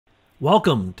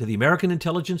Welcome to the American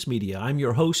Intelligence Media. I'm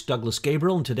your host, Douglas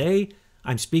Gabriel, and today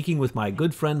I'm speaking with my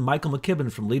good friend Michael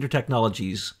McKibben from Leader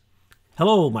Technologies.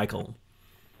 Hello, Michael.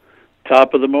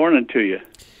 Top of the morning to you.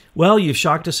 Well, you've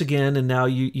shocked us again, and now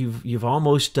you've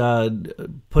almost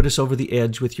put us over the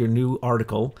edge with your new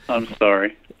article. I'm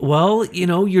sorry. Well,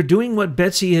 you're doing what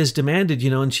Betsy has demanded,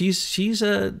 and she's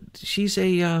a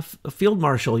field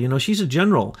marshal, she's a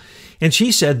general. And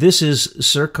she said this is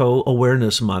Serco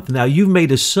Awareness Month. Now, you've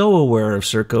made us so aware of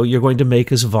Serco, you're going to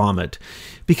make us vomit.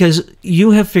 Because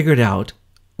you have figured out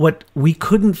what we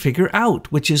couldn't figure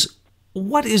out, which is,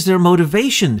 what is their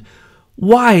motivation?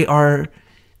 Why are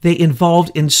they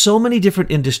involved in so many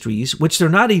different industries, which they're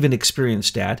not even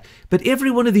experienced at, but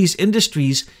every one of these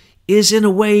industries is in a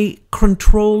way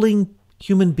controlling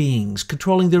human beings,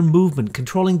 controlling their movement,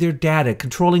 controlling their data,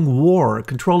 controlling war,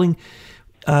 controlling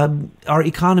our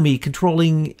economy,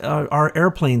 controlling our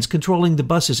airplanes, controlling the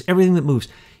buses, everything that moves.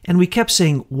 And we kept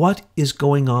saying, what is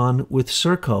going on with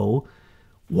Serco?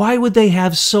 Why would they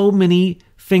have so many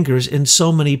fingers in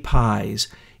so many pies?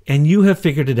 And you have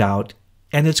figured it out.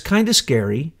 And it's kind of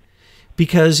scary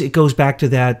because it goes back to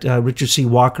that Richard C.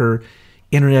 Walker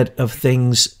Internet of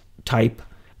Things type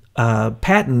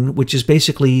patent, which is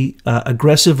basically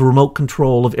aggressive remote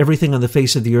control of everything on the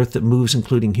face of the earth that moves,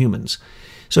 including humans.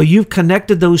 So you've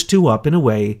connected those two up in a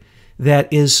way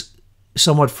that is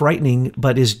somewhat frightening,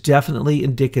 but is definitely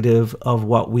indicative of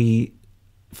what we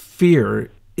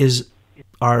fear is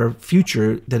our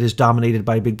future that is dominated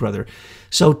by Big Brother.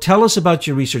 So tell us about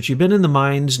your research. You've been in the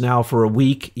mines now for a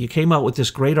week. You came out with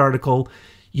this great article.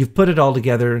 You've put it all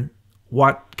together.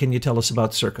 What can you tell us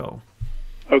about Serco?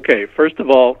 Okay, first of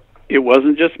all, it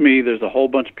wasn't just me. There's a whole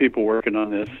bunch of people working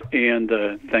on this, and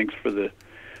thanks for the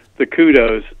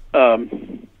kudos.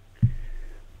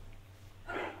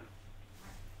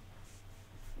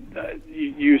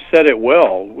 You said it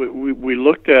well. We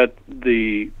looked at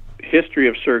the history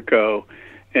of Serco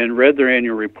and read their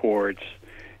annual reports,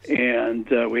 and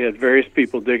we had various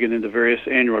people digging into various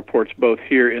annual reports, both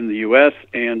here in the U.S.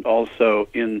 and also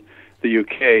in the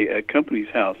U.K. at Companies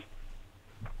House.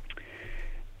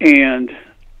 And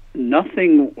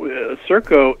nothing,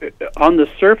 Serco, on the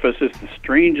surface, is the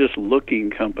strangest looking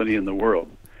company in the world,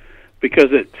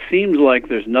 because it seems like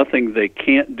there's nothing they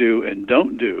can't do and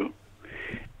don't do.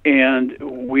 And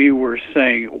we were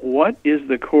saying, what is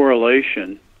the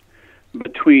correlation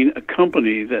between a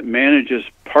company that manages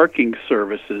parking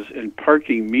services and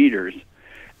parking meters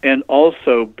and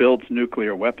also builds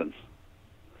nuclear weapons?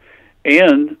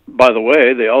 And, by the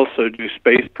way, they also do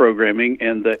space programming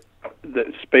and the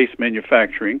space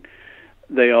manufacturing.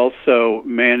 They also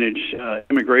manage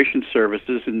immigration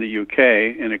services in the UK,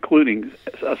 and including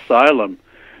asylum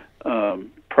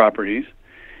properties.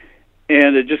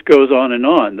 And it just goes on and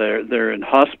on. They're in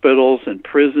hospitals and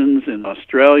prisons in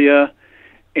Australia,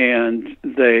 and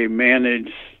they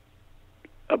manage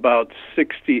about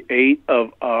 68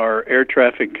 of our air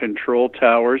traffic control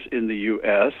towers in the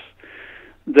U.S.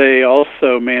 They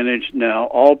also manage now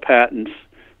all patents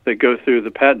that go through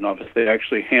the patent office. They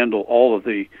actually handle all of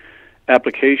the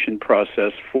application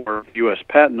process for the U.S.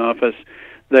 Patent Office.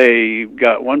 They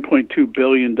got $1.2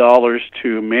 billion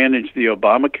to manage the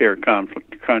Obamacare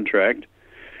contract,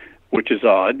 which is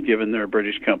odd given they're a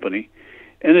British company.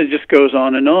 And it just goes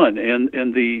on and on.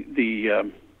 And they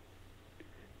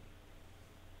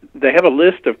have a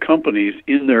list of companies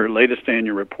in their latest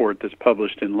annual report that's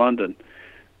published in London,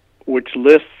 which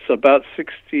lists about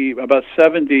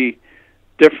 70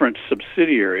 different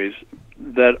subsidiaries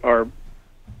that are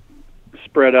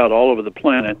spread out all over the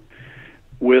planet,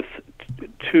 with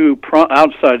two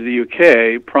outside of the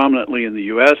UK, prominently in the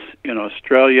US, in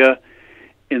Australia,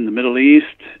 in the Middle East,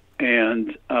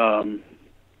 and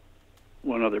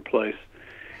one other place.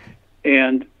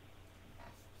 And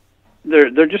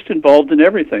they're just involved in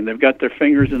everything. They've got their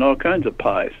fingers in all kinds of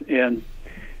pies. And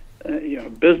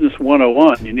business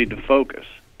 101, you need to focus.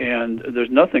 And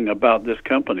there's nothing about this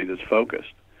company that's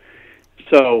focused.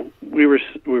 So we were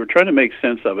trying to make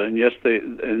sense of it, and yes,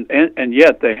 and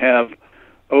yet they have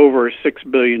over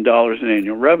 $6 billion in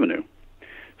annual revenue.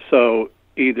 So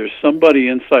either somebody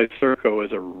inside Serco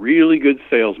is a really good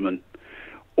salesman,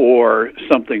 or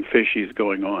something fishy is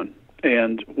going on.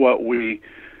 And what we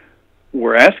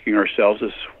were asking ourselves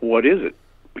is, what is it?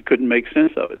 We couldn't make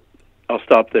sense of it. I'll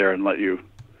stop there and let you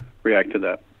react to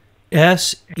that.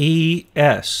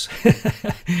 SES.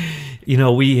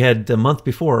 We had the month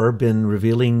before been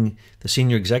revealing the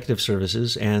senior executive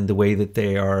services and the way that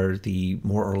they are the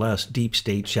more or less deep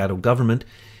state shadow government.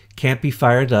 Can't be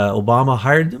fired. Obama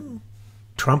hired them,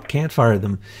 Trump can't fire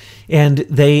them. And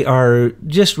they are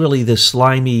just really the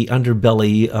slimy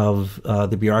underbelly of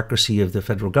the bureaucracy of the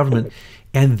federal government.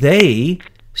 And they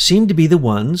seem to be the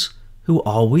ones who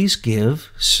always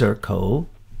give Serco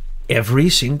every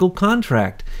single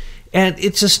contract. And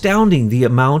it's astounding the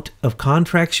amount of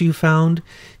contracts you found,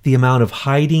 the amount of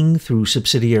hiding through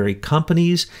subsidiary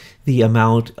companies, the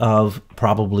amount of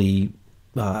probably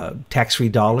tax-free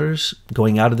dollars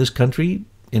going out of this country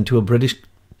into a British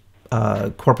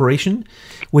corporation,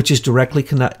 which is directly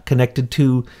connected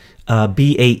to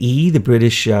BAE, the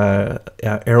British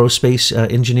Aerospace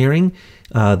Engineering,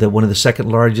 one of the second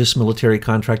largest military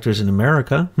contractors in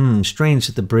America. Strange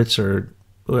that the Brits are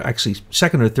actually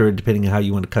second or third, depending on how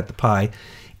you want to cut the pie,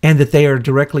 and that they are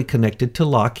directly connected to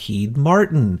Lockheed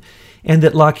Martin, and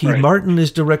that Lockheed Martin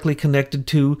is directly connected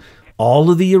to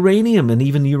all of the uranium and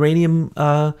even uranium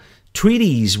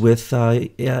treaties with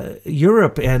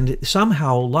Europe. And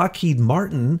somehow Lockheed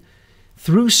Martin,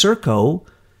 through Serco,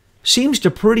 seems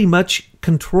to pretty much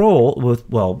control,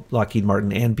 Lockheed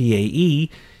Martin and BAE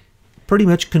pretty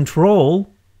much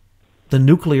control the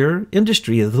nuclear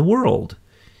industry of the world.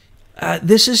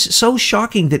 This is so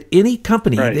shocking that any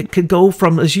company that could go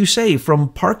from, as you say, from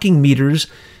parking meters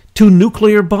to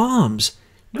nuclear bombs.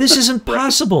 This isn't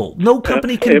possible. No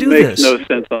company can do this. It makes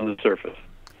no sense on the surface.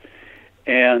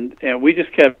 And we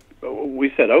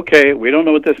said, okay, we don't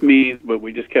know what this means, but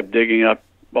we just kept digging up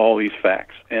all these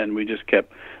facts. And we just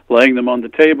kept laying them on the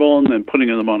table and then putting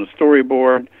them on a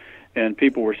storyboard. And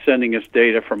people were sending us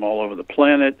data from all over the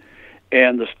planet.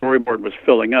 And the storyboard was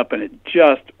filling up, and it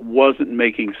just wasn't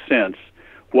making sense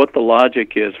what the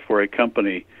logic is for a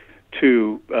company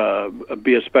to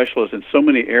be a specialist in so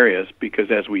many areas, because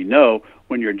as we know,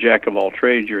 when you're a jack of all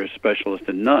trades, you're a specialist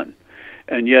in none.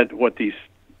 And yet what these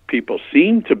people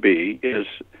seem to be is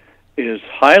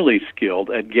highly skilled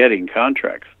at getting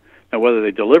contracts. Now, whether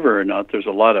they deliver or not, there's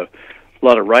a lot of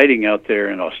writing out there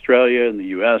in Australia, in the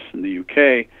U.S., and the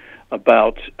UK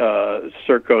about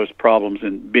Serco's problems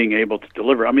in being able to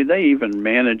deliver. I mean, they even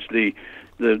manage the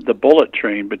bullet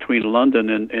train between London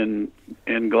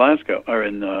and Glasgow, or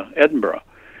in Edinburgh.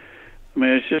 I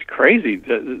mean, it's just crazy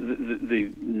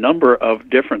the number of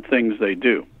different things they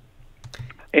do.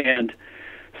 And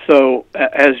so,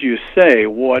 as you say,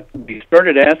 what we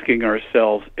started asking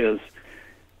ourselves is,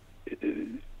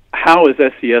 how is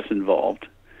SES involved,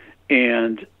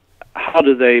 and how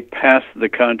do they pass the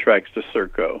contracts to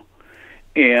Serco?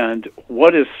 And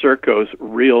what is Serco's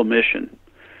real mission?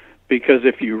 Because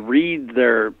if you read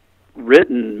their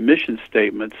written mission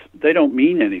statements, they don't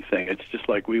mean anything. It's just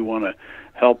like, we want to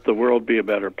help the world be a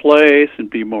better place and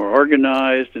be more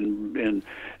organized, and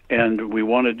we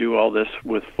want to do all this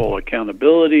with full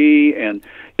accountability. And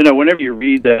whenever you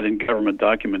read that in government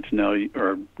documents now,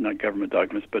 or not government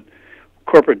documents, but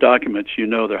corporate documents,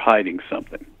 they're hiding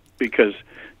something, because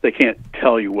they can't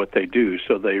tell you what they do,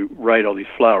 so they write all these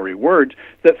flowery words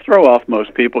that throw off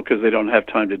most people because they don't have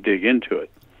time to dig into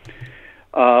it.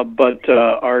 But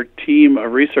our team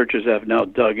of researchers have now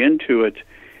dug into it,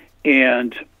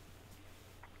 and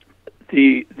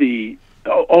by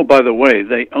the way,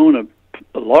 they own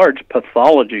a large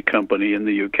pathology company in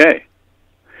the UK,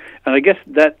 and I guess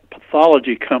that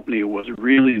pathology company was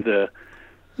really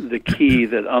the key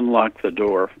that unlocked the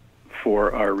door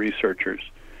for our researchers.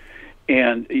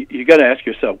 And you got to ask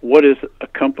yourself, what is a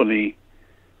company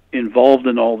involved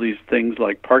in all these things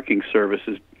like parking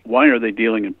services? Why are they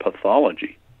dealing in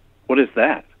pathology? What is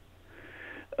that?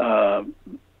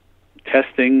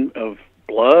 Testing of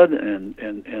blood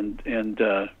and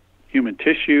human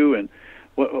tissue, and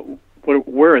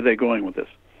where are they going with this?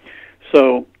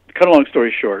 So, cut a long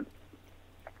story short,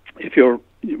 you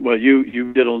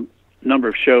did a number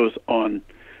of shows on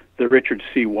the Richard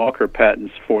C. Walker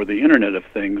patents for the Internet of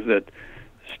Things that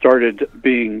started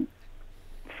being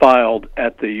filed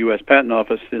at the U.S. Patent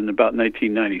Office in about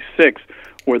 1996,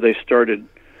 where they started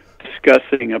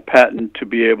discussing a patent to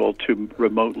be able to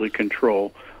remotely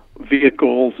control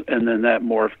vehicles, and then that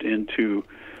morphed into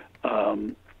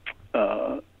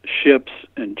ships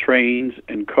and trains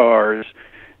and cars,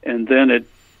 and then it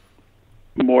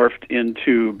morphed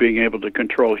into being able to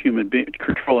control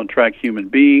and track human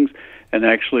beings. And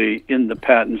actually, in the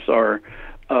patents are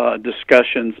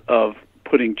discussions of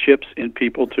putting chips in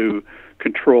people to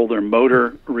control their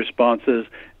motor responses,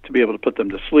 to be able to put them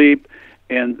to sleep.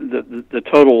 And the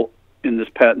total in this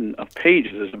patent of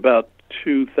pages is about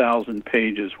 2,000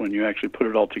 pages when you actually put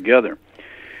it all together.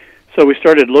 So we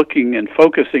started looking and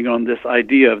focusing on this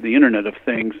idea of the Internet of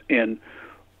Things, and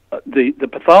the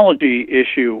pathology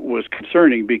issue was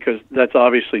concerning because that's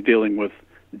obviously dealing with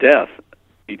death.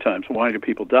 Times, why do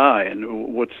people die,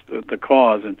 and what's the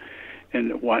cause?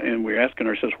 and why? And we're asking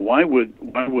ourselves, why would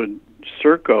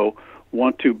Serco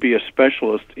want to be a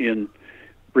specialist in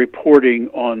reporting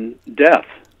on death?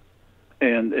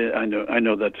 And I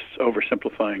know that's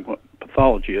oversimplifying what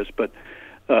pathology is, but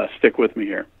stick with me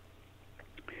here.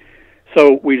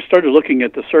 So we started looking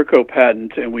at the Serco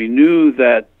patent, and we knew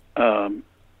that, not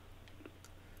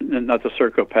the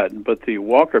Serco patent, but the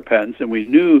Walker patents, and we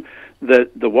knew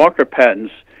that the Walker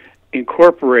patents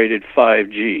incorporated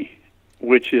 5G,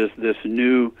 which is this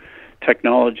new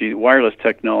technology, wireless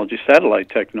technology, satellite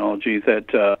technology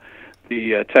that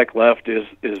the tech left is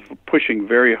pushing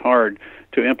very hard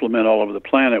to implement all over the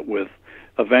planet with.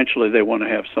 Eventually, they want to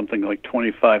have something like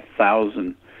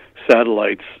 25,000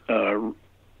 satellites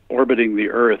orbiting the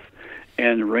Earth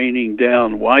and raining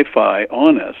down Wi-Fi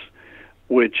on us,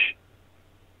 which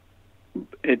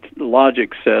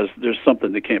logic says there's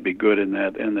something that can't be good in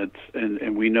that,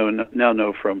 and we now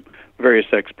know from various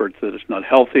experts that it's not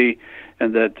healthy,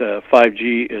 and that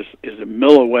 5G is a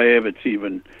milliwave. It's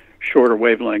even shorter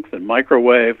wavelength than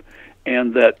microwave,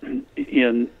 and that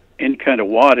in any kind of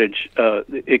wattage,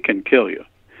 it can kill you.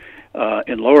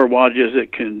 In lower wattages,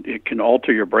 it can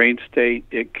alter your brain state.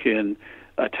 It can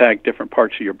attack different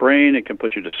parts of your brain. It can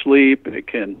put you to sleep. It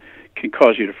can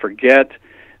cause you to forget.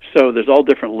 So there's all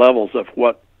different levels of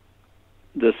what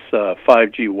this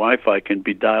 5G Wi-Fi can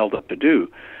be dialed up to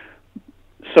do.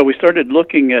 So we started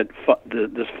looking at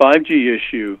this 5G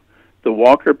issue, the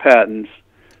Walker patents,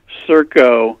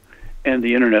 Serco, and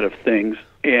the Internet of Things.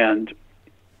 And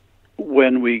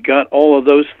when we got all of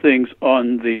those things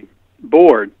on the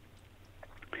board,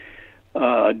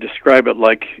 describe it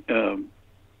like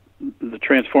the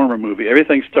Transformer movie.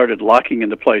 Everything started locking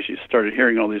into place. You started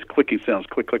hearing all these clicking sounds,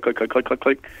 click, click, click, click, click, click,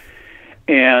 click.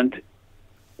 And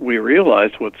we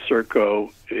realized what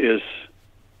Serco is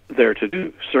there to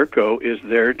do. Serco is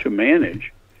there to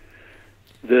manage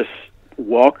this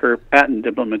Walker patent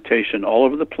implementation all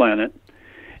over the planet,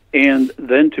 and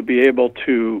then to be able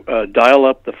to dial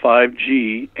up the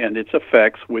 5G and its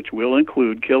effects, which will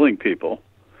include killing people,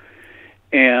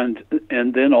 and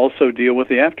then also deal with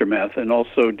the aftermath, and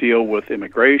also deal with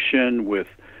immigration, with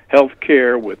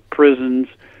healthcare, with prisons,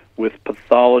 with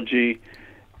pathology.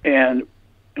 And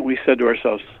we said to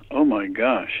ourselves, oh my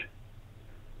gosh,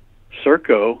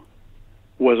 Serco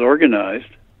was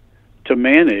organized to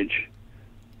manage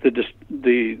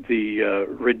the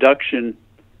reduction,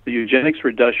 the eugenics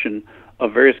reduction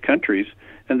of various countries,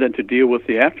 and then to deal with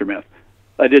the aftermath.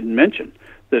 I didn't mention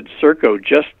that Serco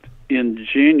just in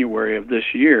January of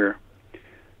this year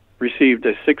received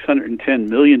a $610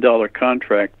 million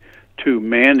contract to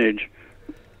manage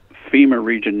FEMA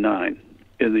Region 9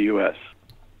 in the U.S.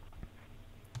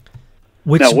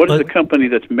 Now, what does the company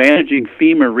that's managing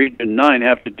FEMA Region 9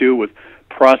 have to do with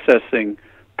processing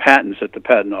patents at the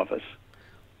Patent Office?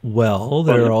 Well,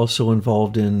 they're also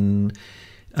involved in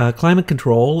climate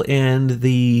control, and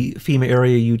the FEMA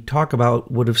area you talk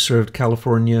about would have served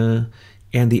California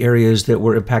and the areas that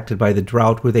were impacted by the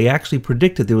drought, where they actually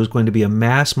predicted there was going to be a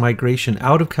mass migration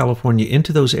out of California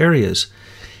into those areas.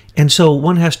 And so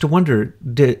one has to wonder,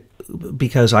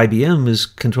 because IBM is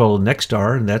controlled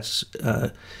Nexstar, and that's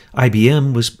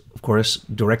IBM was, of course,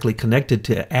 directly connected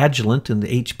to Agilent and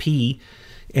HP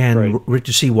and right.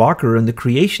 Richard C. Walker, and the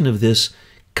creation of this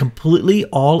completely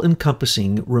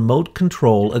all-encompassing remote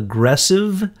control,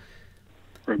 aggressive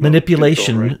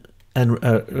manipulation control, right? And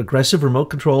aggressive remote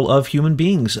control of human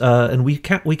beings. And we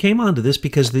came onto this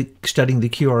because studying the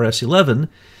QRS-11,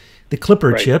 the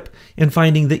Clipper right. chip, and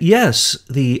finding that, yes,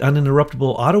 the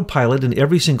uninterruptible autopilot in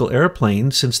every single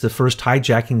airplane since the first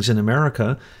hijackings in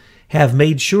America have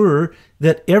made sure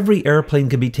that every airplane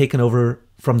can be taken over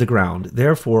from the ground.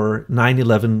 Therefore,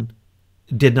 9/11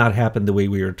 did not happen the way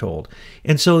we were told.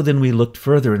 And so then we looked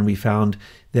further and we found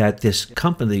that this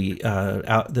company,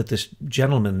 that this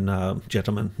gentleman,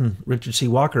 Richard C.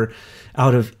 Walker,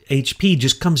 out of HP,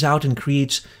 just comes out and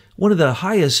creates one of the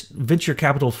highest venture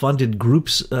capital funded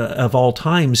groups of all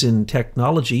times in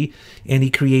technology. And he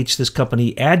creates this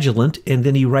company, Agilent, and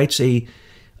then he writes in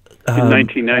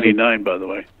 1999, by the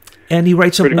way. And he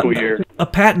writes a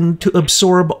patent to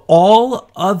absorb all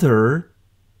other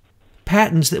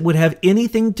patents that would have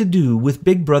anything to do with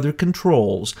Big Brother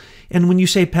controls. And when you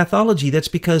say pathology, that's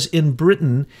because in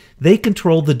Britain, they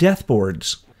control the death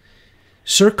boards.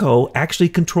 Serco actually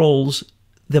controls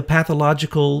the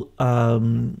pathological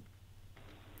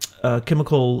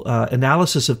chemical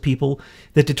analysis of people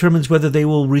that determines whether they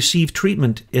will receive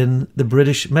treatment in the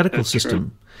British medical system.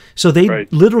 True. So they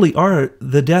right. literally are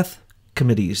the death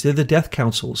committees. They're the death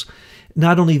councils.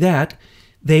 Not only that,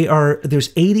 there's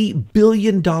 $80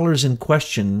 billion in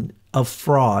question of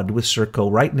fraud with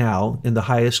Serco right now in the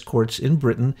highest courts in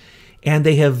Britain. And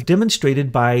they have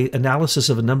demonstrated by analysis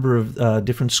of a number of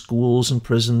different schools and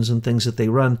prisons and things that they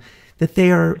run that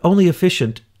they are only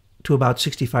efficient to about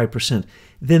 65%.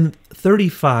 Then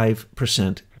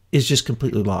 35% is just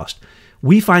completely lost.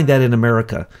 We find that in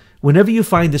America. Whenever you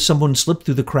find that someone slipped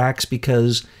through the cracks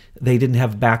because they didn't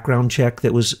have a background check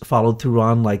that was followed through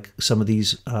on, like some of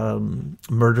these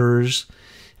murderers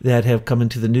that have come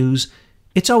into the news,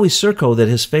 it's always Serco that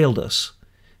has failed us.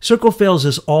 Serco fails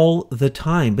us all the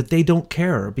time, but they don't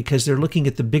care because they're looking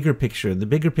at the bigger picture. And the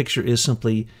bigger picture is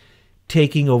simply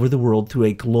taking over the world through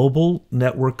a global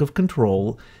network of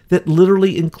control that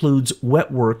literally includes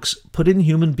wetworks put in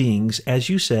human beings, as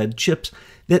you said, chips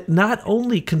that not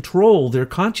only control their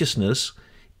consciousness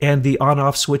and the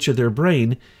on-off switch of their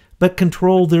brain, but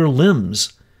control their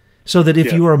limbs. So that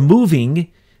if you are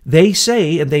moving, they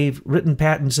say, and they've written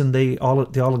patents, and the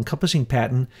all-encompassing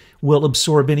patent will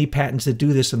absorb any patents that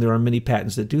do this, and there are many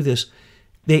patents that do this.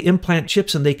 They implant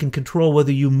chips and they can control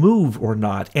whether you move or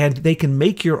not, and they can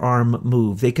make your arm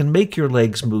move. They can make your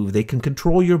legs move. They can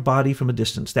control your body from a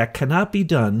distance. That cannot be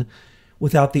done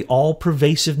without the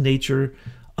all-pervasive nature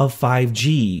of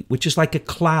 5G, which is like a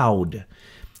cloud.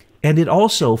 And it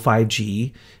also,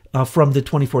 5G, from the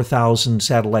 24,000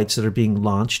 satellites that are being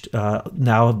launched,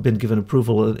 now have been given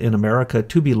approval in America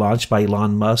to be launched by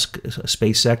Elon Musk,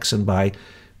 SpaceX, and by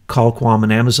Qualcomm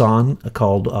and Amazon,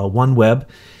 called OneWeb.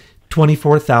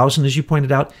 24,000, as you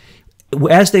pointed out.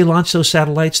 As they launch those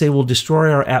satellites, they will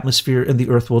destroy our atmosphere and the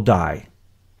Earth will die.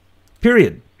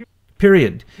 Period.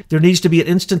 Period. There needs to be an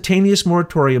instantaneous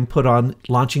moratorium put on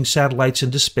launching satellites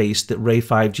into space that ray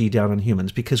 5G down on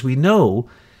humans, because we know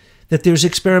that there's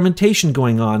experimentation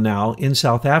going on now in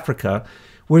South Africa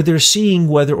where they're seeing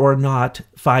whether or not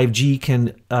 5G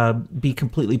can be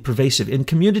completely pervasive in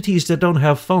communities that don't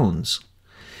have phones.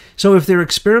 So if they're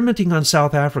experimenting on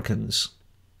South Africans,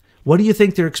 what do you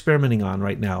think they're experimenting on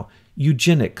right now?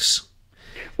 Eugenics.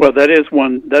 Well, that is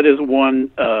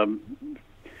one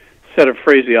set of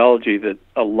phraseology that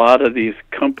a lot of these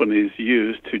companies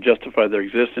use to justify their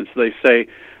existence. They say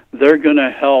they're going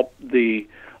to help the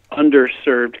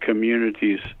underserved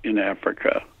communities in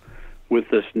Africa with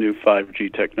this new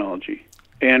 5G technology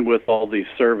and with all these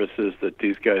services that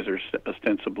these guys are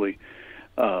ostensibly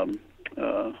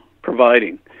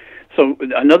providing. So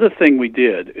another thing we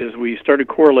did is we started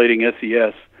correlating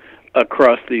SES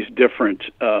across these different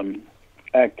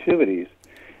activities,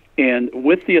 and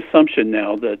with the assumption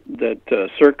now that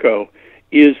Serco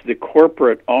is the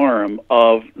corporate arm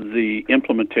of the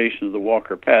implementation of the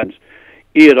Walker patents,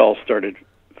 it all started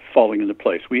falling into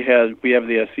place. We have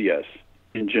the SES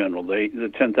in general,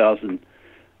 the 10,000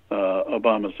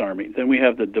 Obama's Army. Then we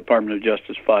have the Department of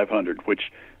Justice 500,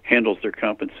 which handles their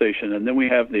compensation, and then we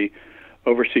have the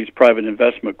Overseas Private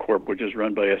Investment Corp, which is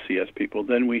run by SES people.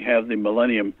 Then we have the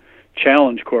Millennium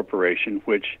Challenge Corporation,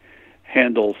 which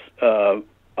handles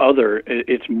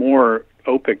it's more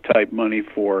OPIC-type money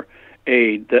for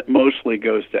aid that mostly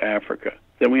goes to Africa.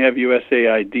 Then we have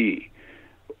USAID,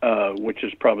 which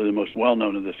is probably the most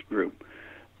well-known of this group.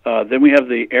 Then we have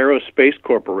the Aerospace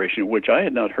Corporation, which I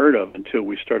had not heard of until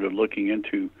we started looking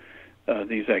into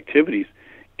these activities.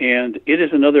 And it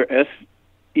is another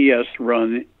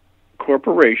SES-run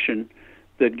corporation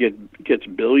that gets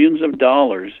billions of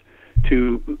dollars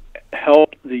to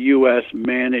help the U.S.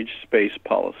 manage space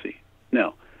policy.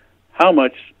 Now, how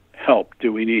much help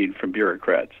do we need from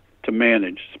bureaucrats to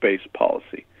manage space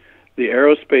policy? The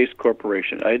Aerospace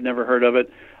Corporation, I had never heard of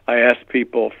it. I asked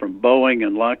people from Boeing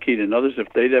and Lockheed and others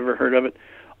if they'd ever heard of it.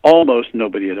 Almost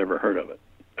nobody had ever heard of it.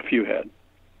 A few had.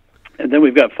 And then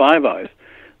we've got Five Eyes,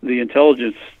 the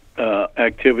intelligence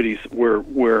activities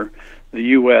where the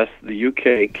U.S., the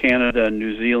UK, Canada,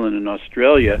 New Zealand, and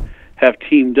Australia have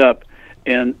teamed up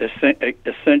and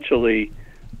essentially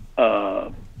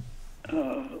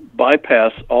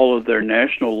bypass all of their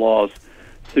national laws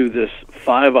through this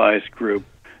Five Eyes group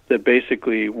that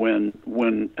basically when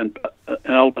an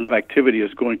element of activity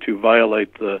is going to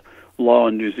violate the law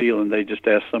in New Zealand, they just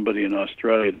ask somebody in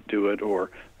Australia to do it,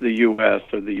 or the U.S.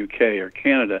 or the UK or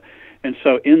Canada. And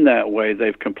so in that way,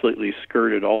 they've completely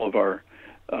skirted all of our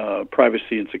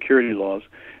privacy and security laws.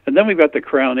 And then we've got the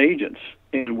Crown agents,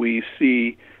 and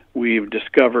we've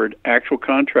discovered actual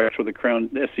contracts where the Crown,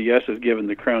 SES has given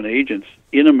the Crown agents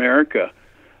in America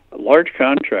large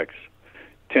contracts,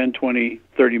 10, 20,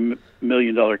 $30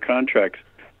 million contracts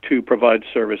to provide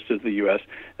service to the U.S.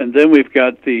 And then we've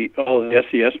got all the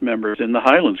SES members in the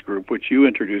Highlands Group, which you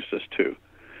introduced us to.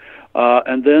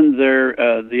 And then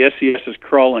the SES is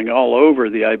crawling all over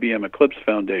the IBM Eclipse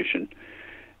Foundation.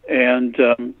 and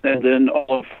then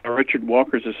all of Richard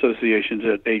Walker's associations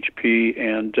at HP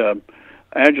and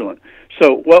Agilent.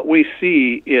 So what we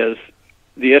see is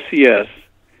the SES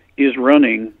is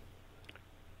running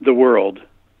the world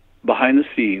behind the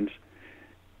scenes.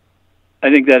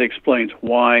 I think that explains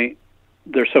why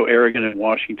they're so arrogant in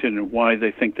Washington and why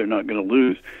they think they're not going to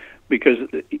lose. Because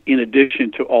in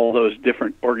addition to all those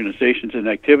different organizations and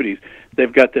activities,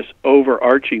 they've got this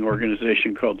overarching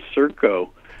organization called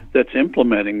Serco that's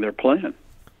implementing their plan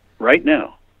right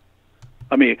now.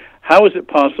 I mean, how is it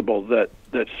possible that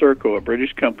Serco, a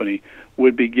British company,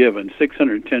 would be given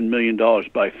 $610 million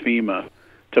by FEMA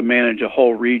to manage a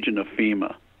whole region of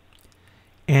FEMA?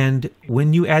 And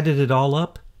when you added it all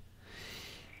up,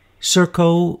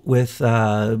 Serco with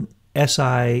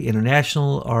SI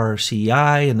International,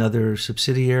 RCI, another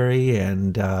subsidiary,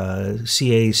 and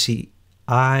CACI,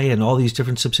 and all these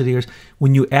different subsidiaries,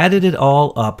 when you added it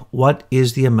all up, what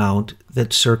is the amount that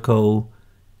Serco,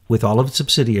 with all of its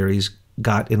subsidiaries,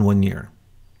 got in 1 year?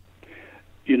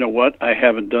 You know what? I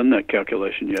haven't done that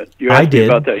calculation yet. You asked me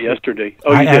about that yesterday.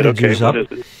 Oh, I you did? added Okay, yours what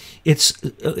up. is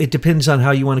it? It depends on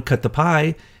how you want to cut the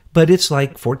pie, but it's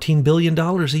like $14 billion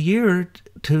a year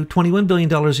to $21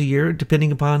 billion a year,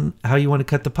 depending upon how you want to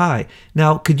cut the pie.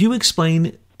 Now, could you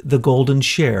explain the golden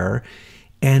share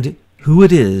and who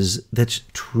it is that's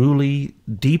truly,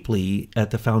 deeply at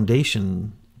the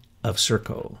foundation of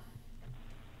Serco?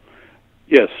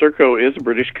 Yes, Serco is a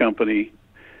British company.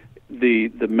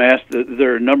 There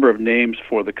are a number of names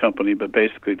for the company, but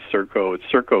basically it's Serco. It's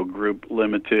Serco Group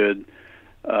Limited,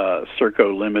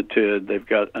 Serco Limited. They've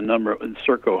got a number of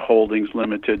Serco Holdings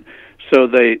Limited. So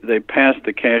they pass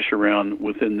the cash around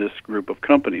within this group of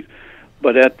companies.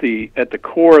 But at the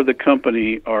core of the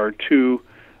company are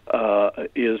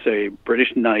is a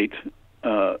British knight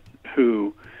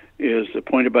who is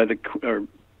appointed by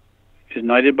is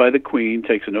knighted by the Queen,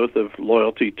 takes an oath of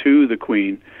loyalty to the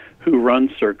Queen, who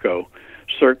runs Serco.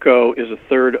 Serco is a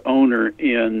third owner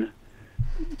in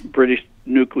British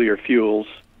Nuclear Fuels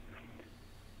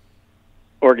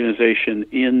organization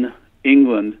in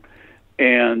England,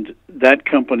 and that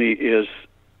company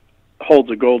holds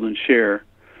a golden share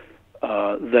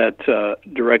that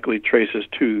directly traces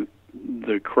to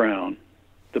the Crown,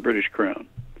 the British Crown.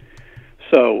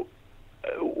 So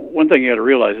one thing you got to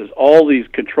realize is all these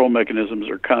control mechanisms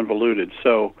are convoluted.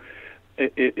 So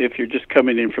if you're just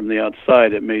coming in from the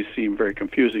outside, it may seem very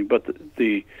confusing. But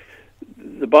the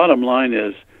bottom line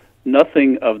is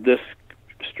nothing of this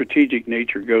strategic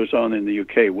nature goes on in the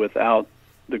UK without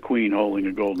the Queen holding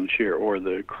a golden share or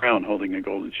the Crown holding a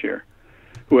golden share,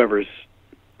 whoever's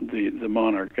the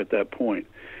monarch at that point.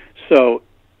 So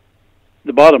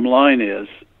the bottom line is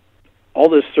all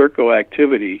this Serco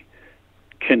activity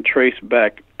can trace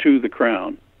back to the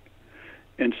Crown.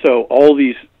 And so all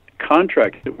these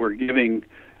contracts that we're giving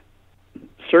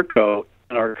Serco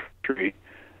in our country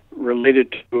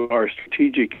related to our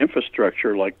strategic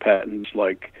infrastructure, like patents,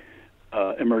 like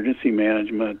emergency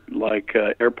management, like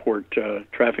airport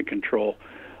traffic control,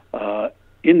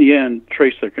 in the end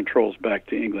trace their controls back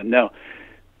to England. Now,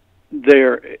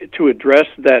 to address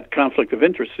that conflict of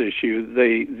interest issue,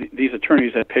 these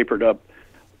attorneys had papered up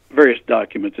various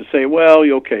documents to say, well,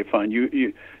 okay, fine,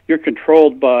 you're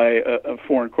controlled by a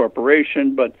foreign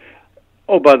corporation, but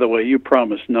oh, by the way, you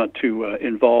promised not to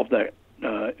involve that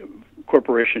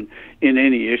corporation in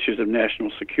any issues of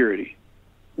national security.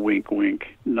 Wink,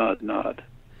 wink, nod, nod.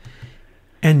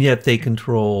 And yet they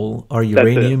control our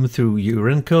uranium through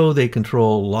Urenco, they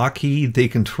control Lockheed, they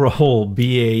control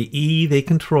BAE, they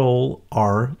control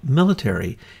our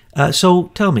military.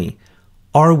 So tell me,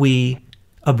 are we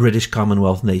a British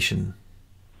Commonwealth nation?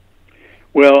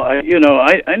 Well, I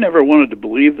never wanted to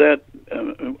believe that.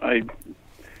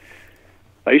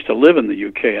 I used to live in the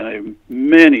UK, and I have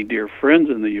many dear friends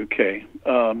in the UK.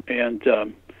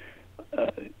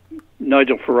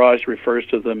 Nigel Farage refers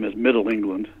to them as Middle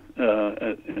England,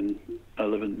 and I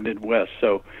live in the Midwest.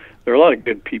 So there are a lot of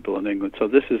good people in England. So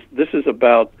this is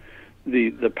about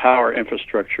the power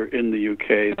infrastructure in the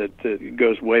UK that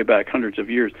goes way back hundreds of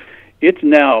years. It's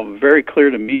now very clear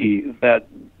to me that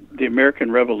the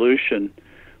American Revolution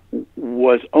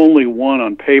was only won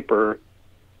on paper,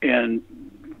 and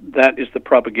that is the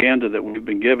propaganda that we've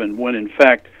been given, when in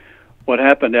fact what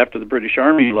happened after the British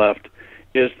Army left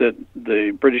is that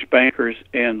the British bankers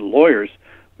and lawyers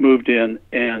moved in,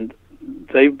 and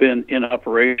they've been in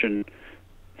operation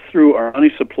through our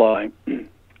money supply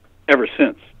ever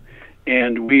since.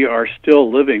 And we are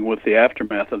still living with the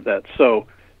aftermath of that. So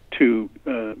to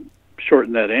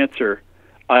shorten that answer,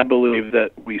 I believe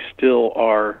that we still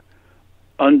are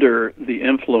under the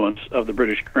influence of the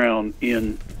British Crown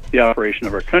in the operation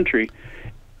of our country.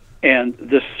 And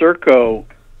this Serco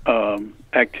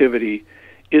activity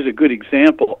is a good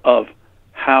example of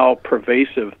how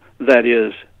pervasive that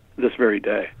is this very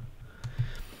day.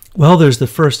 Well, there's the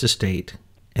first estate,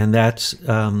 and that's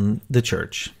the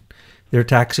church. They're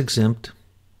tax exempt.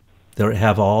 They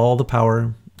have all the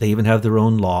power. They even have their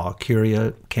own law,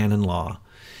 curia, canon law.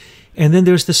 And then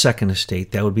there's the second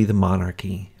estate. That would be the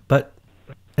monarchy.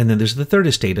 And then there's the third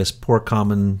estate, us poor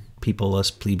common people,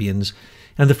 us plebeians.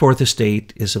 And the fourth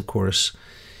estate is, of course,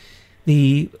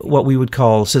 what we would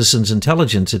call citizens'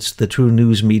 intelligence. It's the true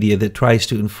news media that tries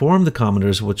to inform the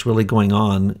commoners of what's really going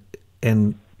on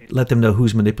and let them know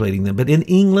who's manipulating them. But in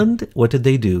England, what did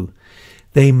they do?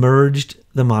 They merged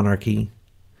the monarchy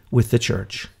with the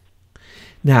church.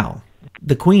 Now,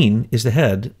 the Queen is the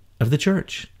head of the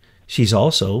church. She's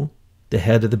also the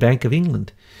head of the Bank of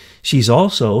England. She's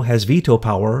also has veto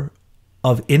power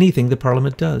of anything the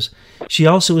Parliament does. She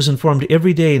also is informed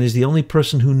every day and is the only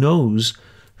person who knows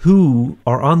who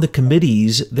are on the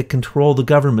committees that control the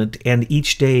government, and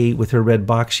each day with her red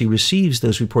box she receives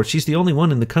those reports. She's the only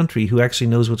one in the country who actually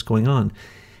knows what's going on.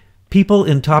 People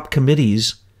in top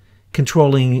committees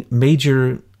controlling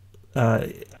major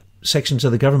sections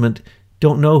of the government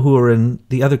don't know who are in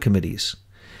the other committees.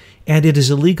 And it is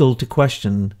illegal to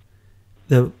question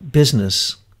the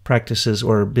business practices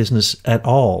or business at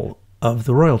all of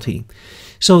the royalty.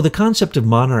 So the concept of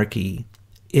monarchy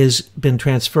has been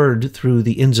transferred through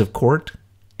the Inns of Court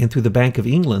and through the Bank of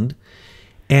England.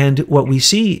 And what we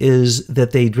see is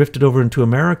that they drifted over into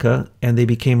America and they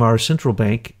became our central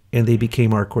bank and they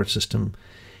became our court system.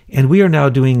 And we are now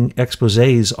doing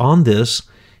exposés on this,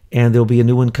 and there'll be a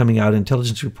new one coming out,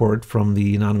 intelligence report from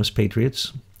the Anonymous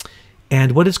Patriots.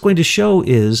 And what it's going to show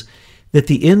is that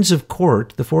the Inns of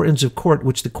Court, the four Inns of Court,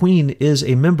 which the Queen is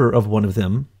a member of one of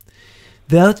them,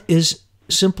 that is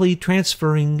simply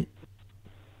transferring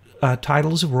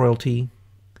titles of royalty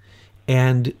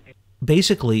and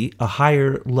basically a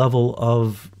higher level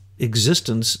of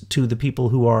existence to the people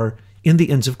who are in the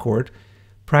Inns of Court,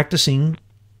 practicing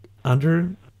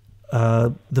under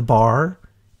the bar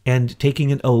and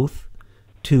taking an oath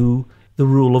to the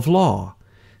rule of law.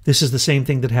 This is the same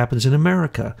thing that happens in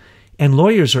America. And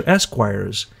lawyers are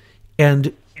esquires.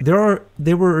 And there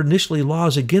were initially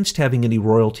laws against having any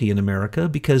royalty in America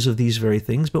because of these very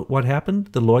things. But what happened?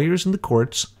 The lawyers in the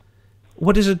courts.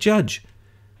 What is a judge?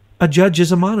 A judge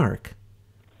is a monarch.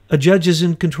 A judge is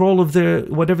in control of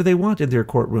whatever they want in their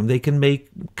courtroom. They can make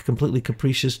completely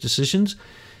capricious decisions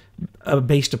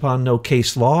based upon no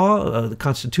case law, the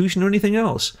Constitution, or anything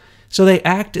else. So they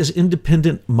act as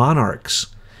independent monarchs.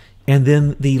 And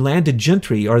then the landed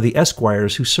gentry are the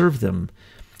esquires who serve them.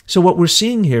 So what we're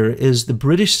seeing here is the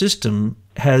British system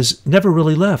has never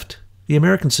really left the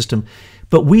American system.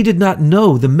 But we did not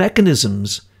know the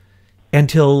mechanisms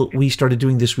until we started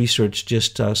doing this research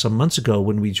just some months ago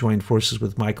when we joined forces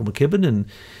with Michael McKibben and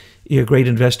great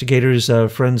investigators,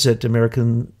 friends at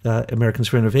Americans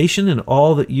for Innovation, and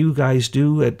all that you guys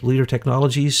do at Leader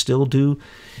Technologies still do.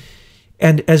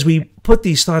 And as we put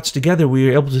these thoughts together, we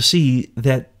were able to see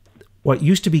that what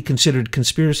used to be considered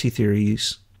conspiracy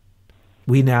theories,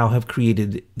 we now have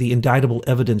created the indictable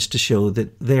evidence to show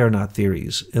that they are not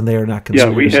theories and they are not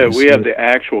conspiracies. Yeah, we have the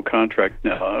actual contract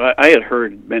now. I had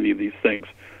heard many of these things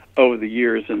over the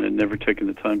years and had never taken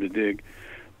the time to dig.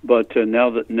 But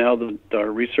now that our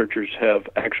researchers have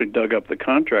actually dug up the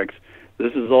contracts,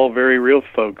 this is all very real,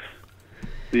 folks.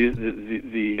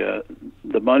 The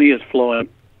money is flowing.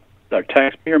 Our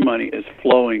taxpayer money is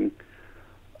flowing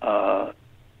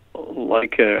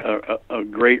like a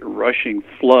great rushing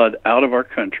flood out of our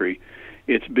country.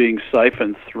 It's being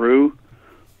siphoned through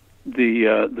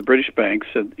the British banks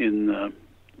in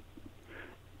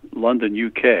London,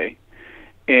 UK.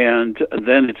 And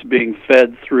then it's being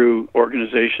fed through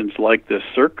organizations like this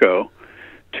Serco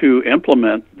to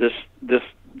implement this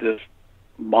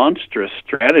monstrous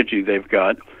strategy they've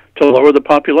got to lower the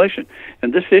population.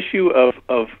 And this issue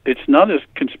of it's not a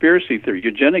conspiracy theory.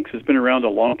 Eugenics has been around a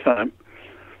long time.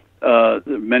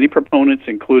 Many proponents,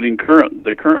 including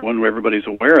the current one everybody's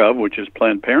aware of, which is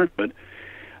Planned Parenthood.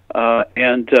 Why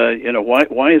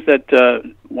is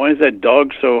that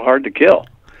dog so hard to kill?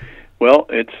 Well,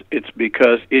 it's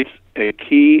because it's a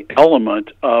key element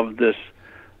of this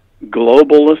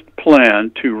globalist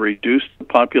plan to reduce the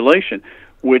population,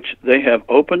 which they have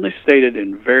openly stated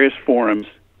in various forums.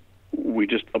 We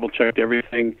just double-checked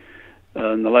everything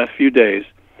in the last few days.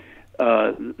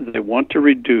 They want to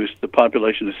reduce the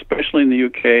population, especially in the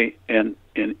UK and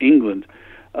in England,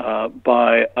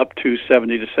 by up to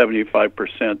 70 to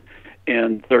 75%,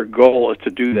 and their goal is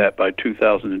to do that by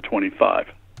 2025.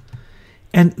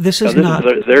 And this is not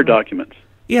their documents.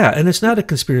 Yeah, and it's not a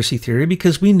conspiracy theory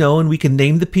because we know and we can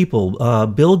name the people.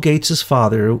 Bill Gates'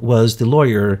 father was the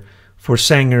lawyer for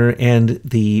Sanger and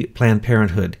the Planned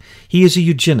Parenthood. He is a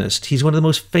eugenist. He's one of the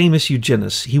most famous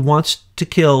eugenists. He wants to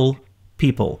kill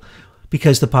people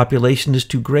because the population is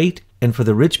too great, and for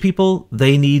the rich people,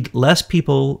 they need less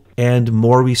people and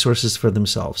more resources for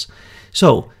themselves.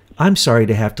 So I'm sorry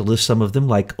to have to list some of them,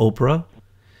 like Oprah,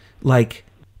 like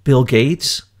Bill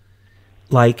Gates,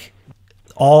 like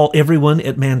everyone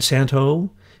at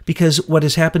Monsanto, because what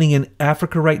is happening in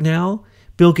Africa right now,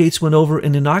 Bill Gates went over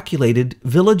and inoculated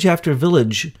village after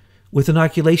village with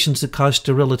inoculations that cause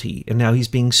sterility, and now he's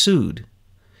being sued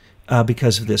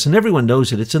because of this. And everyone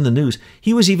knows it. It's in the news.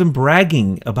 He was even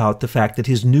bragging about the fact that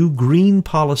his new green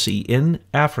policy in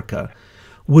Africa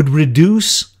would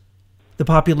reduce the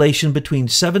population between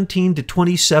 17 to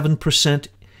 27%,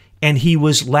 and he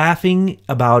was laughing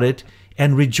about it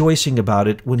and rejoicing about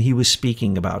it when he was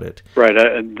speaking about it. Right,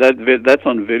 that's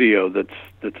on video.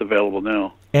 That's available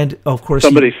now. And of course,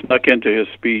 somebody snuck into his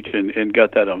speech and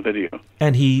got that on video.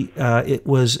 And it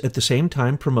was at the same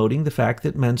time promoting the fact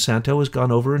that Monsanto has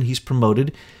gone over and he's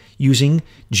promoted using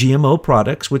GMO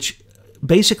products, which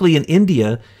basically in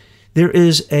India there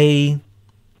is an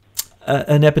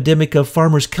epidemic of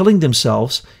farmers killing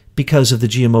themselves because of the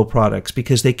GMO products,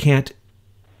 because they can't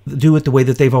do it the way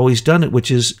that they've always done it, which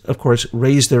is, of course,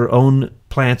 raise their own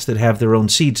plants that have their own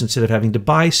seeds instead of having to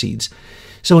buy seeds.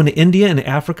 So in India and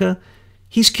Africa,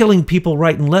 he's killing people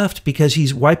right and left because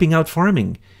he's wiping out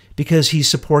farming, because he's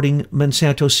supporting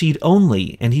Monsanto seed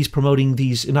only, and he's promoting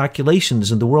these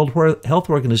inoculations. And the World Health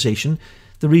Organization,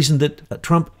 the reason that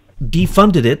Trump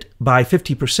defunded it by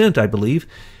 50%, I believe,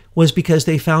 was because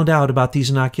they found out about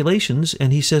these inoculations,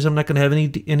 and he says, I'm not going to have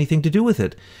anything to do with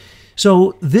it.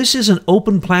 So this is an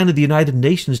open plan of the United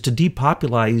Nations to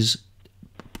depopulate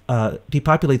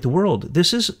the world.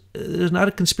 This is not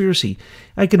a conspiracy.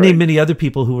 I could name many other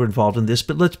people who were involved in this,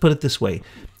 but let's put it this way.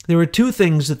 There are two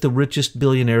things that the richest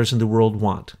billionaires in the world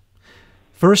want.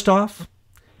 First off,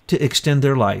 to extend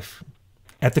their life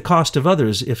at the cost of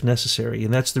others if necessary,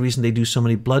 and that's the reason they do so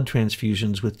many blood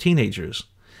transfusions with teenagers.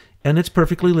 And it's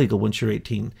perfectly legal once you're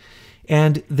 18.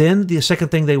 And then the second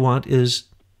thing they want is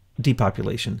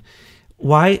depopulation.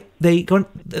 Why?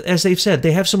 As they've said,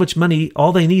 they have so much money,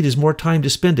 all they need is more time to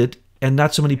spend it and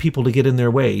not so many people to get in their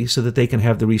way so that they can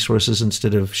have the resources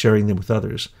instead of sharing them with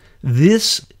others.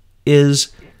 This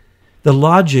is the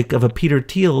logic of a Peter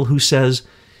Thiel who says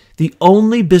the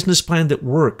only business plan that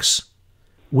works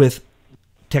with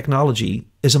technology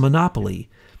is a monopoly.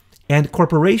 And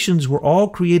corporations were all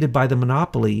created by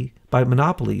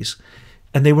monopolies.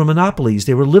 And they were monopolies.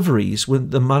 They were liveries. When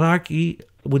the monarchy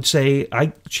would say,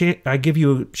 I give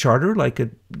you a charter, like a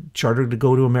charter to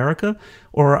go to America,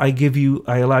 or I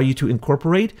allow you to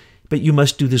incorporate, but you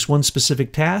must do this one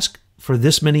specific task for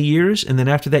this many years, and then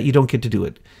after that you don't get to do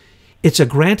it. It's a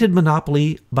granted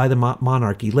monopoly by the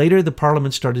monarchy. Later, the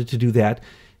parliament started to do that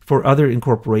for other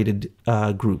incorporated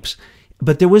groups.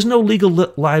 But there was no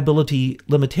legal liability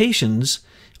limitations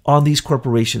on these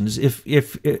corporations.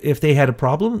 If they had a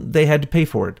problem, they had to pay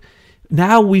for it.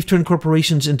 Now we've turned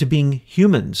corporations into being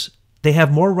humans. They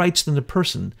have more rights than a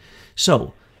person.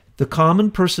 So the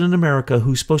common person in America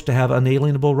who's supposed to have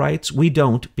unalienable rights, we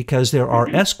don't, because there are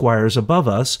esquires above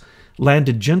us,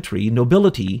 landed gentry,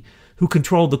 nobility, who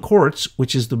control the courts,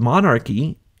 which is the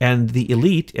monarchy, and the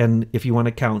elite. And if you want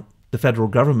to count the federal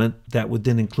government, that would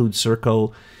then include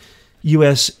Serco,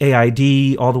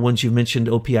 USAID, all the ones you mentioned,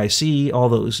 OPIC, all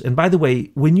those. And by the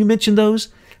way, when you mention those,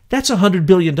 that's $100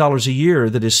 billion a year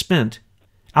that is spent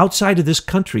outside of this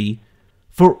country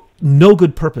for no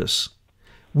good purpose.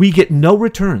 We get no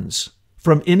returns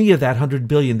from any of that $100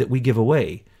 billion that we give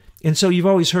away. And so you've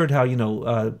always heard how,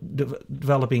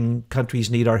 developing countries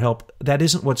need our help. That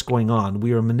isn't what's going on.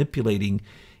 We are manipulating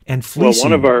and fleecing.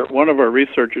 Well, one of our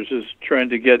researchers is trying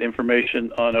to get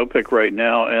information on OPEC right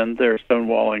now, and they're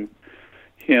stonewalling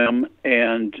him,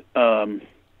 and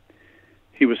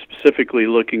he was specifically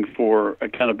looking for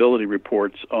accountability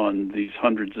reports on these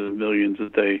hundreds of millions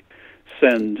that they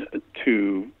send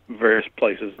to various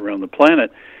places around the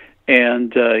planet,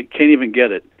 and can't even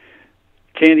get it.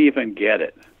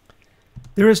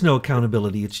 There is no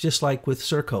accountability. It's just like with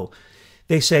Serco.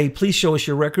 They say, please show us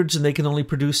your records, and they can only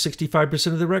produce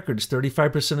 65% of the records.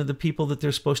 35% of the people that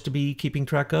they're supposed to be keeping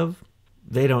track of,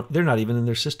 they're not even in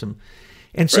their system.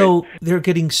 And so they're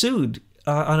getting sued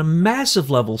on a massive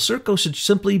level. Serco should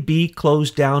simply be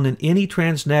closed down, and any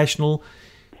transnational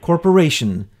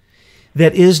corporation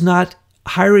that is not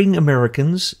hiring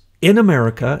Americans in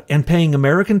America and paying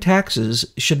American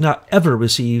taxes should not ever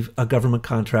receive a government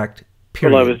contract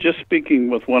Period. Well, I was just speaking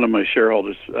with one of my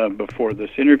shareholders before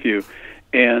this interview,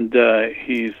 and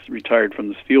he's retired from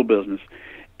the steel business,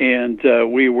 and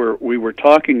we were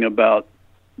talking about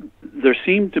there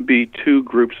seem to be two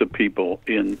groups of people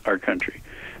in our country.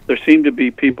 There seem to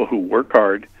be people who work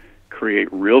hard,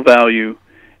 create real value,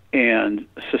 and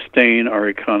sustain our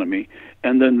economy,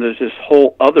 and then there's this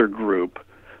whole other group,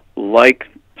 like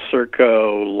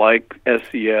Serco, like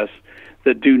SES,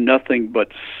 that do nothing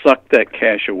but suck that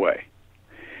cash away.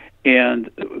 And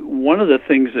one of the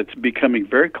things that's becoming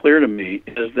very clear to me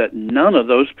is that none of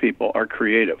those people are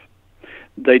creative.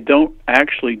 They don't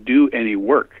actually do any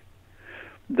work.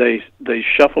 They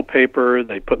shuffle paper,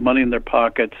 they put money in their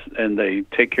pockets, and they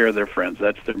take care of their friends.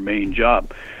 That's their main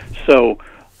job. So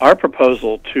our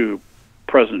proposal to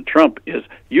President Trump is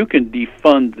you can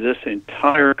defund this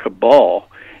entire cabal,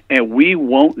 and we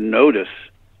won't notice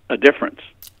a difference.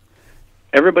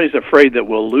 Everybody's afraid that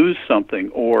we'll lose something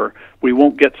or we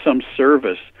won't get some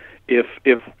service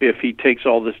if he takes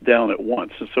all this down at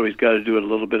once. And so he's got to do it a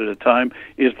little bit at a time,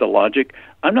 is the logic.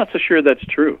 I'm not so sure that's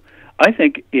true. I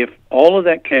think if all of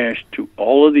that cash to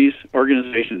all of these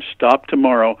organizations stopped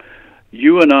tomorrow,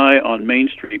 you and I on Main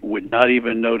Street would not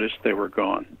even notice they were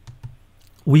gone.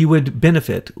 We would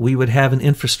benefit. We would have an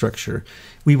infrastructure.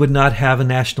 We would not have a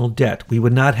national debt. We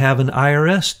would not have an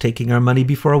IRS taking our money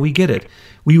before we get it.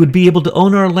 We would be able to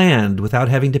own our land without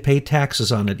having to pay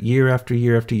taxes on it year after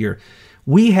year after year.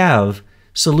 We have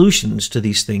solutions to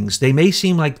these things. They may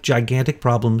seem like gigantic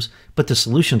problems, but the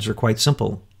solutions are quite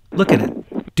simple. Look at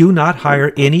it. Do not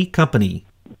hire any company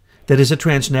that is a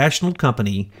transnational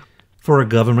company for a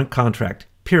government contract.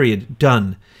 Period.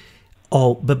 Done.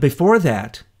 But before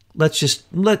that, let's just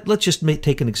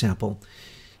take an example.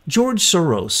 George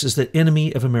Soros is the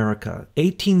enemy of America.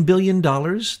 $18 billion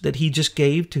that he just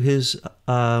gave to his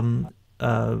Open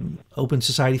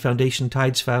Society Foundation,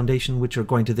 Tides Foundation, which are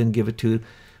going to then give it to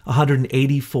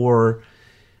 184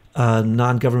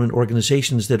 non-government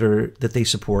organizations that they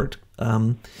support.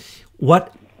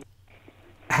 What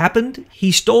happened?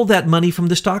 He stole that money from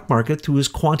the stock market through his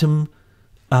quantum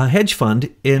hedge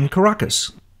fund in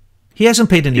Caracas. He hasn't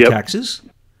paid any taxes.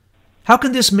 How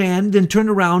can this man then turn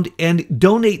around and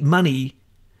donate money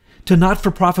to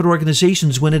not-for-profit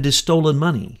organizations when it is stolen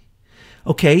money?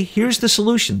 Okay, here's the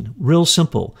solution. Real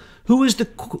simple. Who is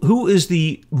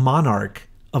the monarch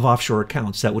of offshore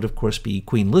accounts? That would, of course, be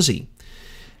Queen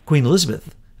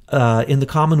Elizabeth. In the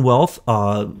Commonwealth,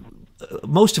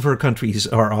 most of her countries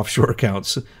are offshore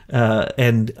accounts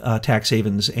and tax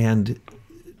havens and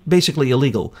basically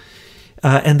illegal.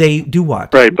 And they do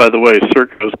what? Right. By the way,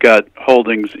 Serco's got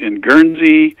holdings in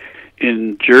Guernsey,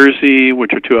 in Jersey,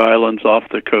 which are two islands off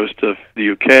the coast of the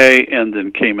UK, and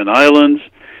then Cayman Islands,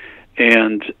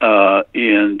 and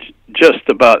in just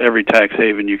about every tax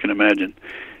haven you can imagine.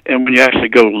 And when you actually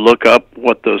go look up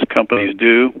what those companies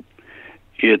do,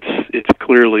 it's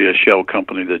clearly a shell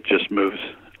company that just moves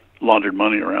laundered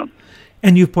money around.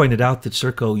 And you've pointed out that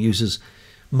Serco uses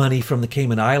money from the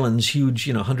Cayman Islands, huge,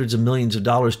 hundreds of millions of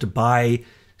dollars to buy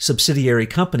subsidiary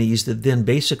companies that then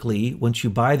basically, once you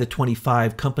buy the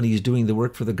 25 companies doing the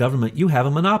work for the government, you have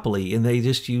a monopoly, and they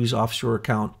just use offshore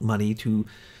account money to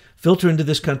filter into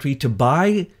this country to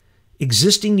buy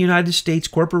existing United States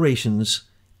corporations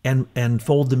and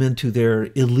fold them into their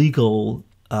illegal,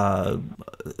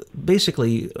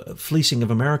 basically fleecing of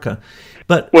America.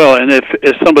 Well, and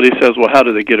if somebody says, well, how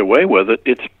do they get away with it?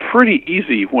 It's pretty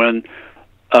easy when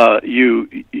you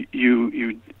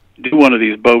do one of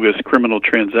these bogus criminal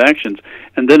transactions,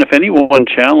 and then if anyone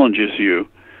challenges you,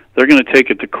 they're going to take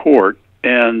it to court,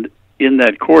 and in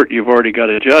that court you've already got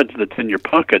a judge that's in your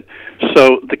pocket,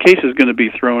 so the case is going to be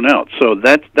thrown out. So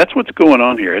that's what's going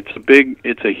on here.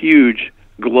 It's a huge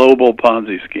global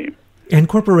Ponzi scheme. And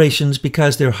corporations,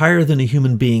 because they're higher than a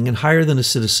human being and higher than a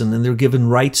citizen, and they're given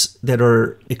rights that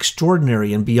are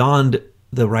extraordinary and beyond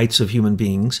the rights of human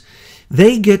beings,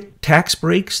 they get tax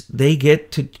breaks, they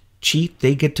get to cheat,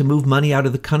 they get to move money out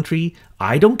of the country.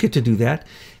 I don't get to do that.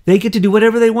 They get to do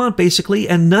whatever they want, basically,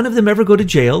 and none of them ever go to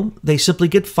jail. They simply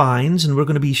get fines, and we're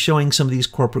going to be showing some of these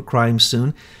corporate crimes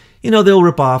soon. They'll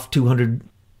rip off $200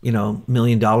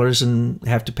 million and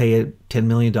have to pay a $10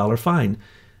 million fine.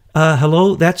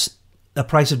 Hello? That's a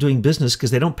price of doing business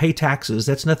because they don't pay taxes.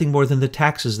 That's nothing more than the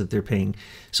taxes that they're paying.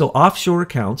 So offshore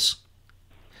accounts,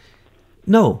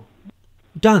 no.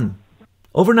 Done.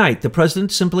 Overnight, the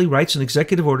president simply writes an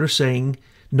executive order saying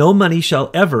no money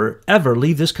shall ever, ever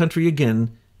leave this country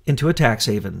again into a tax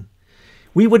haven.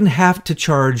 We wouldn't have to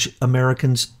charge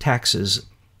Americans taxes,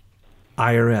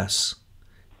 IRS.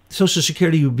 Social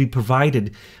Security would be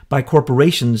provided by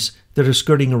corporations that are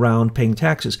skirting around paying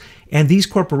taxes. And these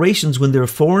corporations, when they're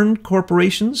foreign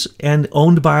corporations and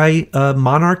owned by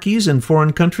monarchies in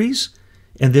foreign countries,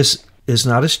 and this is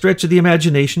not a stretch of the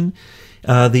imagination,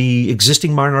 the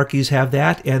existing monarchies have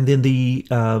that, and then the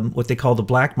what they call the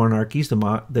black monarchies,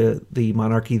 the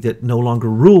monarchy that no longer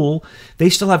rule, they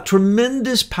still have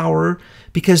tremendous power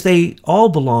because they all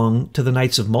belong to the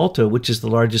Knights of Malta, which is the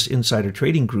largest insider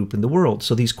trading group in the world.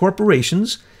 So these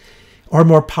corporations are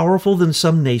more powerful than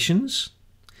some nations,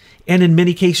 and in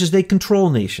many cases they control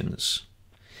nations.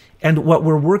 And what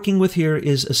we're working with here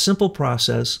is a simple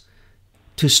process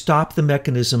to stop the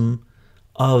mechanism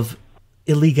of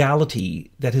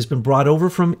illegality that has been brought over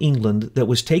from England, that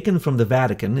was taken from the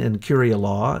Vatican and Curia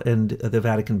law and the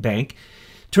Vatican Bank,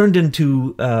 turned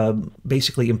into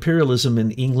basically imperialism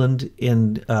in England,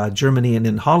 in Germany, and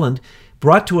in Holland,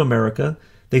 brought to America.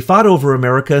 They fought over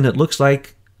America, and it looks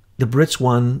like the Brits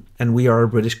won, and we are a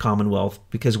British Commonwealth,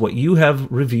 because what you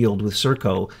have revealed with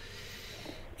Serco,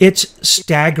 it's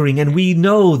staggering, and we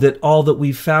know that all that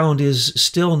we've found is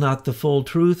still not the full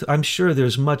truth. I'm sure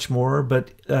there's much more,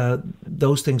 but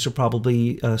those things are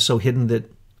probably so hidden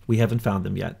that we haven't found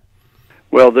them yet.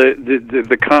 Well,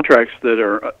 the contracts that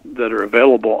are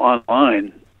available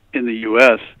online in the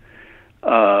U.S.,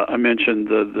 I mentioned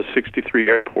the 63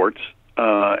 airports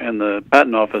and the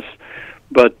patent office,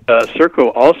 but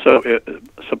Serco also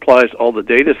supplies all the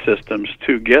data systems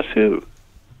to guess who?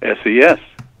 SES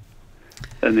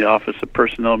and the Office of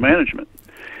Personnel Management.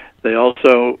 They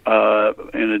also,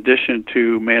 in addition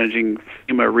to managing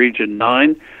FEMA Region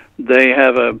 9, they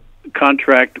have a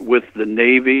contract with the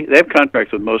Navy. They have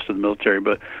contracts with most of the military,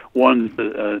 but one's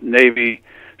the Navy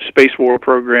Space War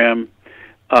Program,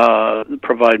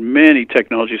 provide many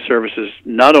technology services,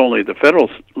 not only the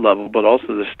federal level, but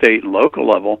also the state and local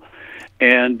level.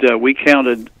 And we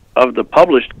counted, of the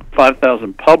published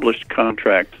 5,000 published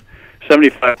contracts,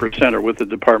 75% are with the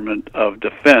Department of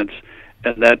Defense,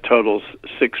 and that totals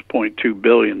 $6.2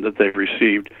 billion that they've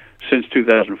received since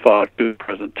 2005 to the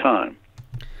present time.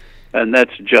 And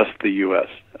that's just the U.S.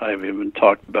 I've even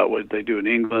talked about what they do in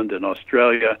England and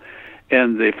Australia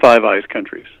and the Five Eyes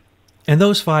countries. And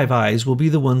those Five Eyes will be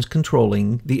the ones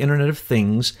controlling the Internet of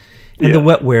Things and Yes. the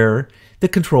wetware that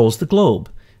controls the globe.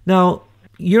 Now,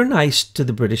 you're nice to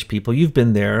the British people. You've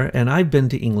been there, and I've been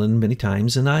to England many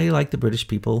times, and I like the British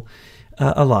people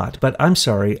a lot. But I'm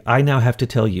sorry, I now have to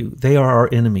tell you, they are our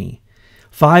enemy.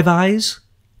 Five Eyes,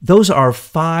 those are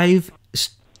five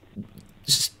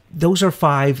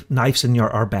knives in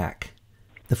our back,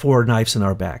 the four knives in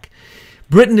our back.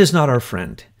 Britain is not our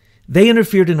friend. They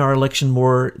interfered in our election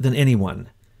more than anyone.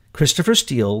 Christopher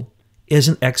Steele is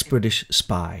an ex-British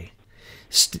spy.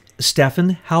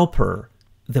 Stefan Halper,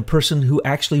 the person who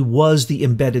actually was the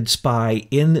embedded spy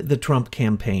in the Trump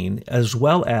campaign, as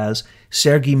well as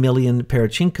Sergei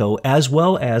Milyan-Perchenko, as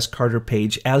well as Carter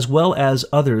Page, as well as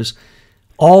others,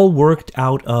 all worked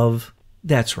out of,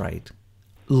 that's right,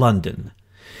 London.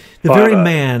 The very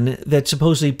man that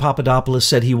supposedly Papadopoulos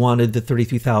said he wanted the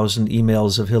 33,000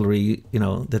 emails of Hillary,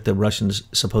 that the Russians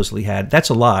supposedly had. That's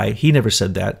a lie. He never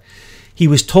said that. He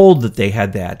was told that they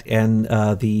had that. And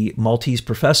the Maltese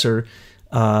professor,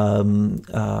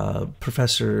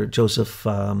 Professor Joseph,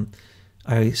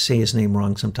 I say his name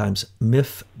wrong sometimes,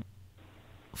 Misfud,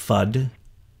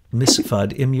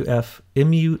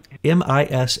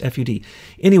 M-I-S-F-U-D.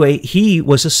 Anyway, he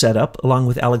was a setup along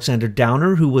with Alexander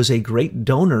Downer, who was a great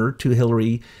donor to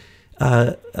Hillary,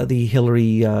 the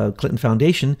Hillary Clinton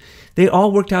Foundation. They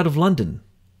all worked out of London.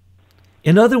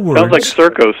 In other words, sounds like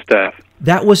Serco staff.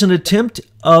 That was an attempt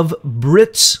of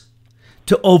Brits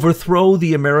to overthrow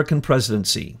the American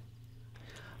presidency.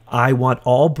 I want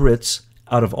all Brits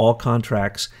out of all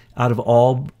contracts, out of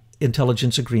all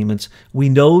intelligence agreements. We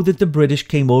know that the British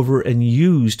came over and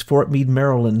used Fort Meade,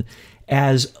 Maryland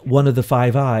as one of the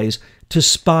Five Eyes to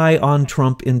spy on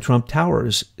Trump in Trump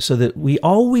Towers, so that we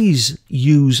always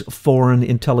use foreign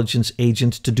intelligence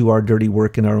agents to do our dirty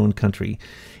work in our own country.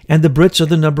 And the Brits are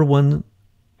the number one.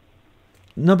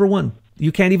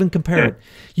 You can't even compare it.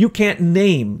 You can't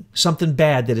name something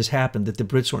bad that has happened that the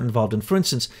Brits weren't involved in. For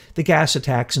instance, the gas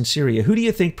attacks in Syria. Who do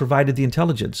you think provided the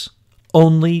intelligence?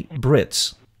 Only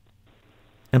Brits.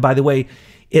 And by the way,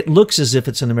 it looks as if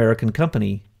it's an American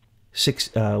company,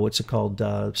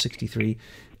 63,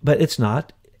 but it's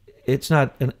not. It's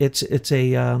not. It's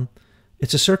a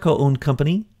Serco-owned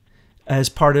company as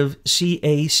part of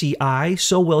CACI,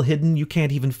 so well hidden you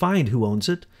can't even find who owns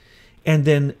it. And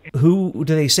then who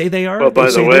do they say they are? Well,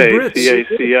 by the way,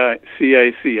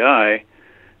 CACI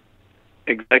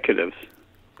executives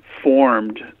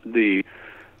formed the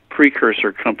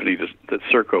precursor company that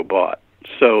Serco bought.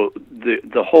 So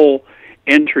the whole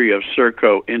entry of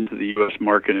Serco into the U.S.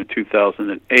 market in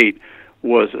 2008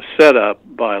 was a setup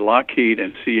by Lockheed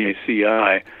and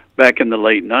CACI back in the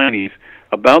late 90s,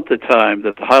 about the time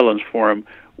that the Highlands Forum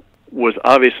was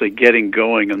obviously getting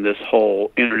going in this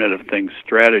whole Internet of Things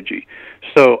strategy.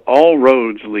 So all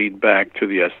roads lead back to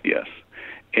the SDS.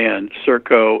 And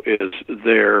Serco is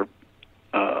their,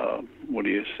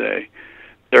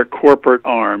 their corporate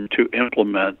arm to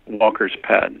implement Walker's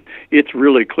patent. It's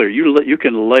really clear. You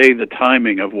can lay the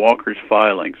timing of Walker's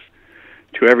filings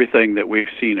to everything that we've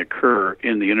seen occur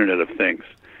in the Internet of Things.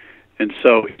 And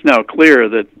so it's now clear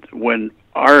that when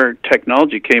our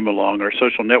technology came along, our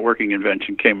social networking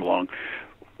invention came along,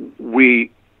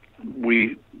 we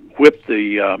whipped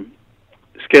the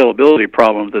scalability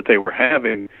problem that they were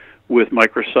having with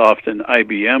Microsoft and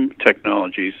IBM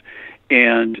technologies.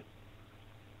 And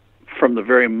from the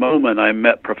very moment I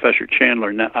met Professor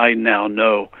Chandler, I now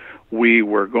know we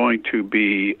were going to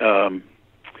be the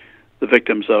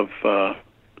victims of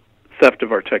theft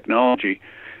of our technology.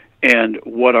 And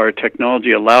what our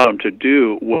technology allowed them to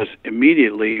do was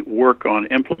immediately work on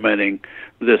implementing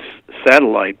this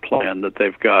satellite plan that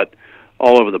they've got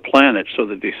all over the planet, so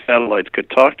that these satellites could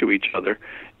talk to each other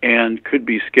and could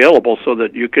be scalable so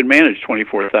that you could manage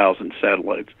 24,000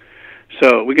 satellites.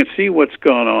 So we can see what's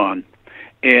going on,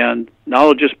 and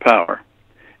knowledge is power.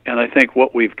 And I think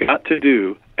what we've got to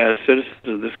do as citizens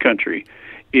of this country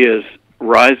is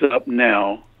rise up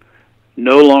now,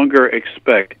 no longer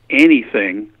expect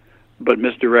anything but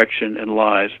misdirection and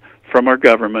lies from our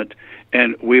government,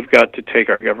 and we've got to take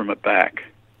our government back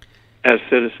as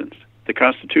citizens. The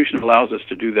Constitution allows us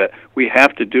to do that. We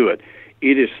have to do it.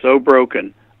 It is so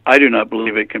broken, I do not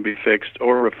believe it can be fixed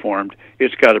or reformed.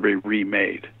 It's got to be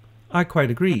remade. I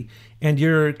quite agree. And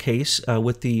your case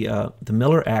with the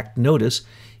Miller Act notice,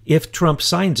 if Trump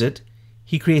signs it,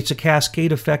 he creates a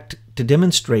cascade effect to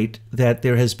demonstrate that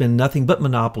there has been nothing but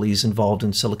monopolies involved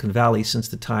in Silicon Valley since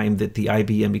the time that the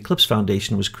IBM Eclipse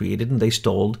Foundation was created, and they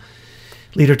stole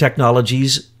Leader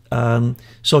Technologies'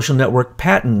 social network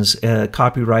patents,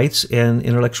 copyrights, and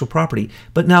intellectual property.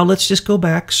 But now let's just go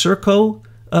back. Serco,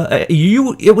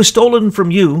 it was stolen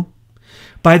from you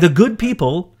by the good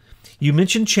people. You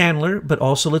mentioned Chandler, but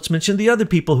also let's mention the other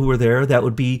people who were there. That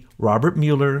would be Robert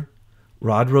Mueller,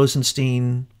 Rod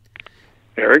Rosenstein,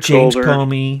 James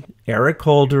Comey, Eric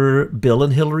Holder, Bill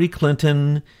and Hillary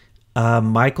Clinton,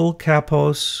 Michael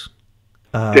Kapos,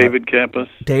 David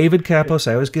Kapos.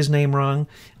 I always get his name wrong.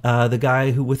 The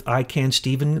guy who with ICANN,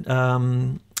 Stephen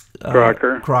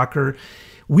Crocker.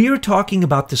 We are talking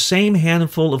about the same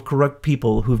handful of corrupt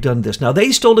people who've done this. Now,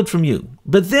 they stole it from you,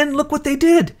 but then look what they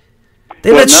did.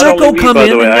 They let Serco come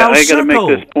in, and now I got to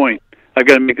make this point. I've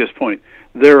got to make this point.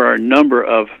 There are a number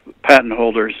of patent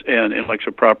holders and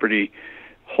intellectual property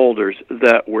holders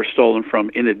that were stolen from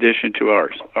in addition to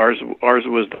ours. Ours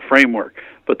was the framework,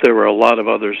 but there were a lot of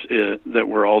others that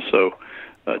were also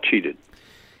cheated.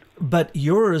 But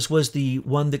yours was the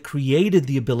one that created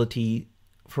the ability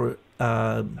for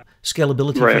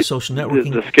scalability for social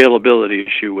networking. The scalability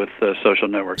issue with social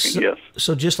networking, yes.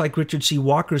 So just like Richard C.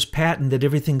 Walker's patent, that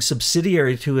everything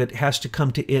subsidiary to it has to come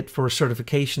to it for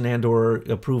certification and or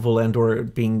approval and or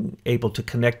being able to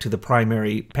connect to the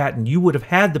primary patent. You would have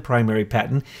had the primary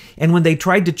patent, and when they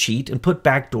tried to cheat and put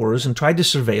backdoors and tried to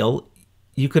surveil,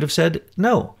 you could have said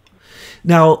no.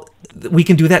 Now, we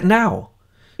can do that now.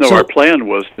 No, so, our plan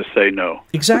was to say no.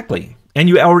 Exactly. And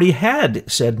you already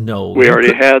had said no. We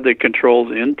already had the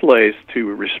controls in place to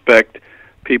respect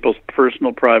people's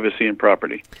personal privacy and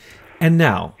property. And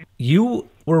now, you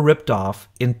were ripped off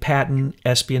in patent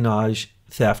espionage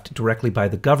theft directly by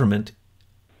the government,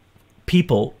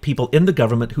 people in the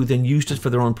government who then used it for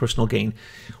their own personal gain.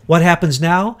 What happens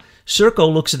now? Serco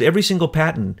looks at every single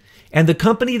patent, and the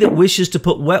company that wishes to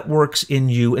put wetworks in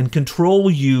you and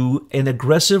control you in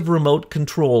aggressive remote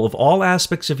control of all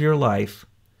aspects of your life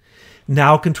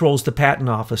now controls the patent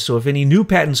office. So if any new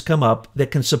patents come up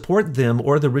that can support them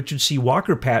or the Richard C.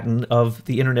 Walker patent of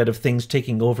the Internet of Things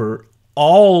taking over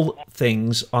all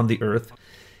things on the earth,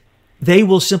 they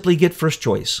will simply get first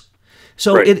choice.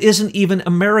 So It isn't even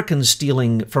Americans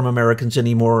stealing from Americans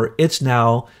anymore. It's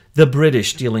now the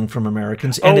British stealing from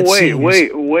Americans. And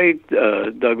wait,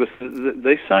 Douglas.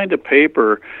 They signed a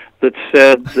paper that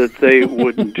said that they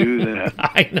wouldn't do that.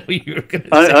 I know you were going to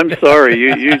say I'm sorry.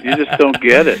 You just don't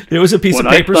get it. There was a piece of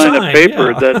paper signed. When I sign a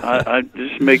paper, that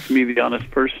just makes me the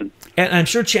honest person. And I'm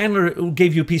sure Chandler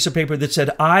gave you a piece of paper that said,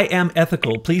 "I am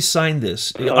ethical. Please sign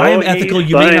this. I am ethical.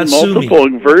 You may not sue me."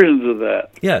 Multiple versions of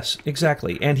that. Yes,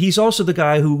 exactly. And he's also the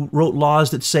guy who wrote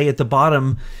laws that say at the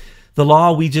bottom, The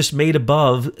law we just made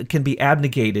above can be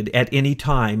abrogated at any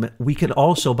time. We can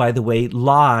also, by the way,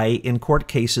 lie in court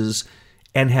cases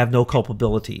and have no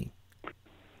culpability.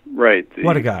 Right.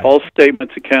 What a guy. False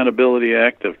Statements Accountability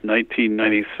Act of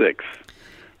 1996.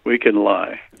 We can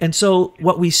lie. And so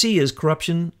what we see is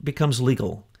corruption becomes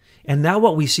legal. And now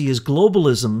what we see is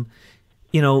globalism.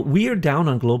 You know, we are down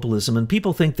on globalism, and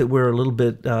people think that we're a little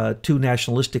bit too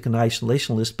nationalistic and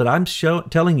isolationist, but I'm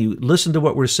telling you, listen to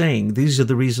what we're saying. These are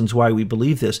the reasons why we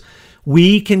believe this.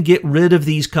 We can get rid of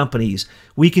these companies.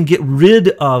 We can get rid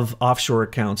of offshore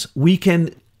accounts. We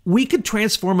could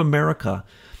transform America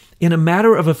in a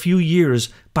matter of a few years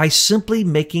by simply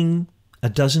making a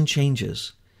dozen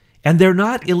changes. And they're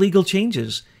not illegal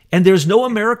changes. And there's no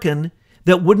American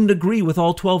that wouldn't agree with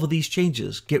all 12 of these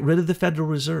changes. Get rid of the Federal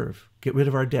Reserve. Get rid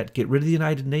of our debt. Get rid of the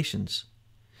United Nations.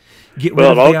 Get rid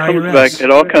of the IRS.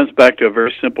 It all comes back to a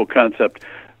very simple concept: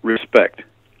 respect.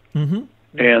 And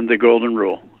the golden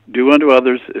rule: do unto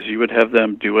others as you would have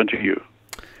them do unto you.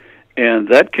 And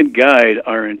that can guide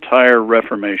our entire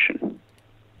Reformation.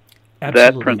 Absolutely.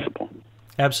 That principle.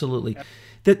 Absolutely.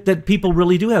 That people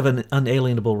really do have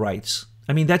unalienable rights.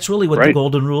 I mean, that's really what the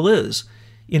golden rule is.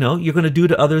 You know, you're going to do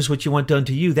to others what you want done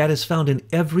to you. That is found in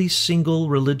every single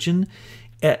religion.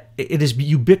 It is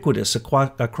ubiquitous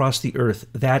across the earth.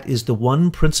 That is the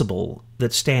one principle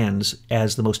that stands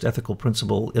as the most ethical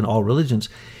principle in all religions.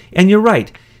 And you're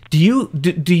right. Do you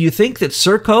think that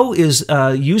Serco is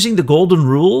using the golden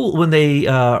rule when they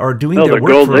are doing their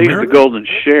work for America? They use the golden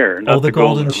share, not the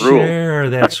golden share.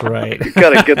 Rule. That's right. You got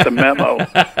to get the memo.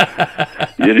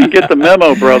 You didn't get the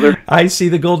memo, brother. I see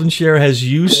the golden share has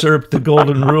usurped the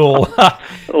golden rule.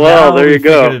 Well, there you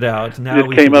go. Figured it out. Now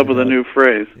we came up with a new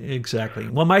phrase. Exactly.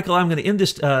 Well, Michael, I'm going to end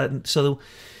this so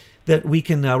that we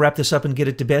can wrap this up and get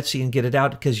it to Betsy and get it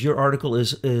out, because your article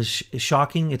is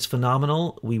shocking. It's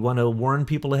phenomenal. We want to warn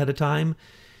people ahead of time.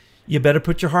 You better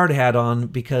put your hard hat on,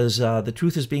 because the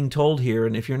truth is being told here.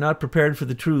 And if you're not prepared for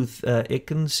the truth, it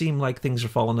can seem like things are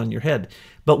falling on your head.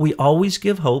 But we always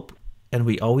give hope, and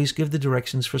we always give the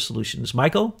directions for solutions.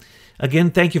 Michael,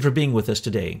 again, thank you for being with us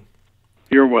today.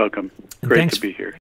 You're welcome. Great to be here.